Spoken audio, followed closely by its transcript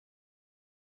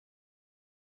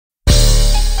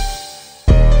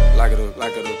lock it up,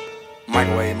 lock it up.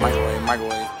 Microwave, microwave,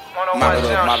 microwave. Mop it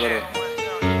up, mop it up.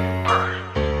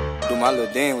 Do my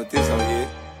little dance with this hoe here.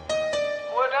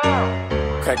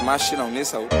 Crack my shit on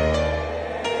this hoe.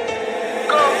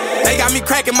 They got me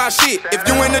cracking my shit. If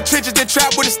you in the trenches, then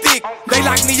trap with a stick. They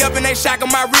lock me up and they shackle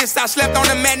my wrist. I slept on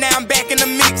the mat, now I'm back in the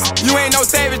mix. You ain't no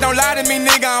savage, don't lie to me,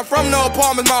 nigga. I'm from the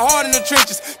apartments, my heart in the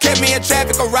trenches. Kept me in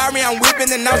traffic, a Rari, I'm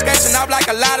whipping and I'm scratching up like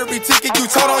a lottery ticket.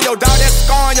 You told on your dog, that's a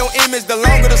scar on your image. The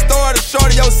longer the story, the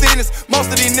shorter your sentence.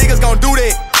 Most of these niggas gon' do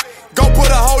that. Go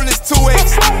put a hole in this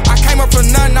 2X. I came up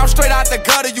from nothing, I'm straight out the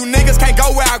gutter. You niggas can't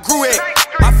go where I grew at.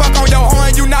 I fuck on your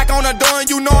horn, you knock on the door and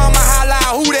you know I'ma holla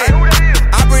out who that.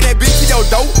 I bring that bitch to your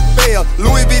dope bell.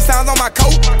 Louis V sounds on my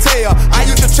coat tail. I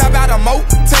used to trap out a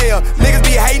motel. Niggas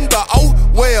be hating, but oh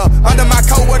well. Under my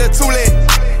coat with a two-leg.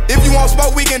 If you want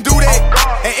smoke, we can do that.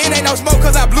 And it ain't no smoke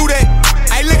cause I blew that.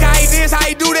 Hey, look how he did, how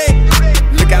he do that.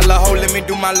 Look out, little hoe, let me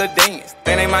do my little dance.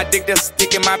 That ain't my dick, that's a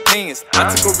stick in my pants.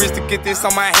 I took a risk to get this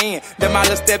on my hand. Then my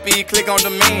little steppy, click on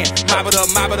demand. Mop it up,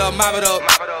 mop it up, mop it up.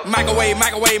 Microwave,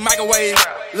 microwave, microwave.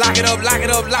 Lock it up, lock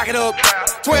it up, lock it up.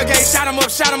 12 gauge, shot him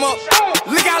up, shot him up.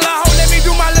 Look out, little hoe, let me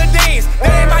do my little dance.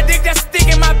 That ain't my dick, that's a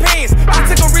stick in my pants. I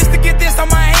took a risk to get this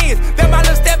on my hands. Then my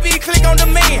little steppy, click on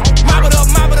demand. Mop it up,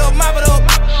 mop it up, mop it up.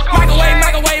 Microwave,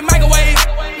 microwave, microwave.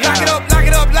 Lock it up, lock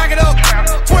it up, lock it up.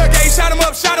 12 gauge, shot him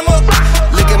up, shot him up.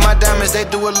 Look at my diamonds, they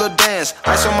do a little dance.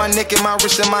 Ice on my neck and my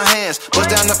wrist and my hands. Bust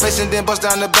down the face and then bust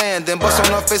down the band. Then bust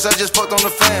on her face, I just fucked on the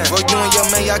fan. For you and your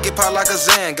man, y'all get popped like a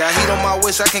Zan. Got heat on my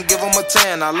waist, I can give them a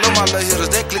tan. I love my little hitters,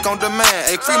 they click on demand.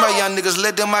 Hey, free my young niggas,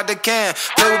 let them out the can.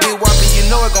 Play with Big Whoppy, you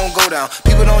know it gon' go down.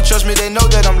 People don't trust me, they know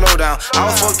that I'm low down. I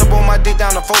was fucked up on my dick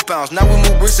down to 4 pounds. Now we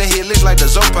move bricks and hit licks like the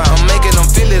Zopound. I'm making them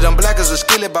feel it, I'm black as a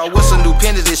skillet. About what's a new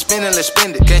pendant, they spinning, let's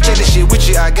spend it. Can't take this shit with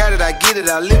you, I got it, I get it.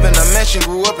 I live in a mansion,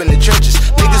 grew up in the trenches.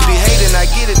 Niggas be hating, I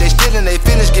get it, they stealing, they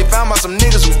finish. Get found by some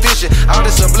niggas who fishing. All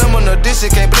this subliminal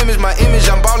dissing, can't blemish my image.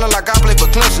 I'm ballin' like I play for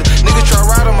Clemson. Niggas try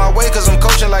ride on my way cause I'm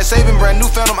coaching like saving. Brand new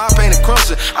Phantom, I painted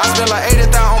crimson. I spend like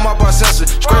 80,000 on my bar sensor.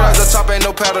 Straight out the top, ain't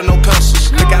no powder, no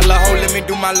pencils. Look out, little hoe, let me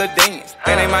do my little dance.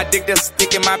 That ain't my dick, that's a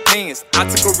stick in my pants. I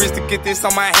took a risk to get this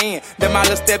on my hand. Then my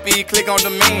little steppy, click on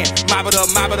demand. Mop it up,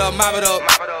 mop it up, mop it up.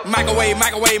 Microwave,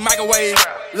 microwave, microwave.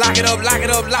 Lock it up, lock it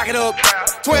up, lock it up.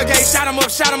 12 gauge, shot him up,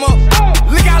 shot him up.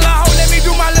 Look out, little hoe, let me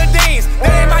do my little dance.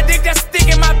 That ain't my dick, that's a stick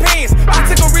in my pants. I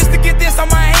took a risk to get this on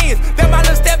my hands. Then my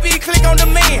little steppy, click on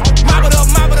demand. Mop it up,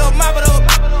 mop it up, mop it up.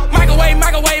 Microwave,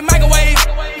 microwave, microwave.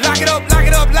 Lock it up, lock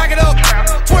it up, lock it up.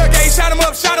 12 gauge, shot him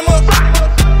up, shot him up.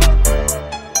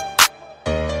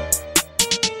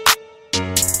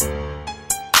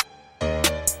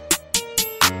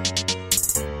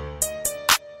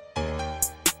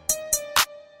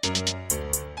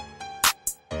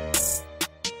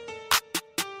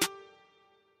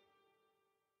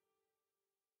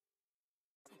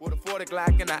 With a 40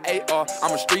 Glock and an AR,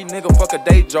 I'm a street nigga, fuck a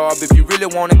day job. If you really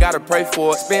want it, gotta pray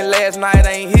for it. Spent last night,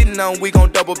 I ain't hitting on. We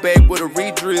gon' double back with a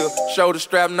re-drill. Shoulder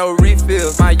strap, no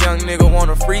refills. My young nigga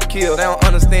want a free kill. They don't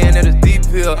understand that it's deep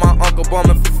hill. My uncle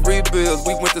bumming for free bills.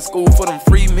 We went to school for them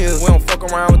free meals. We don't fuck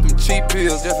around with them cheap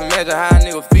pills. Just imagine how a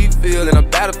nigga feet feel in a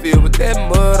battlefield with that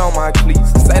mud on my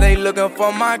cleats. Say they looking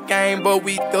for my game, but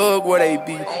we thug where they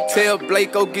be. Tell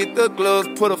Blake go get the gloves,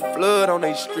 put a flood on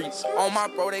they streets. On my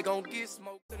bro, they gon' get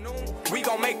smoked. We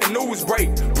gon' make the news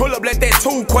break. Pull up, let that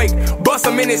tool quake. Bust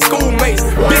them in his schoolmates.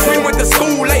 Bitch, we went to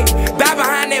school late. Die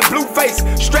behind that blue face.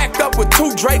 Strapped up with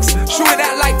 2 Drakes. Shoot it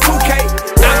out like 2K.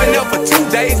 I've been up for 2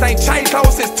 days. Ain't changed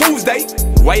clothes since Tuesday.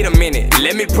 Wait a minute,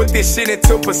 let me put this shit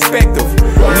into perspective.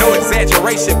 No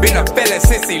exaggeration, been a felon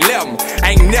since 11.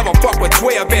 Ain't never fucked with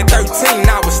 12. At 13,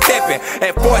 I was stepping.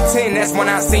 At 14, that's when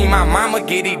I seen my mama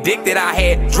get addicted. I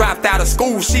had dropped out of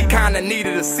school, she kinda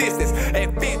needed assistance.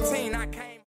 At 15,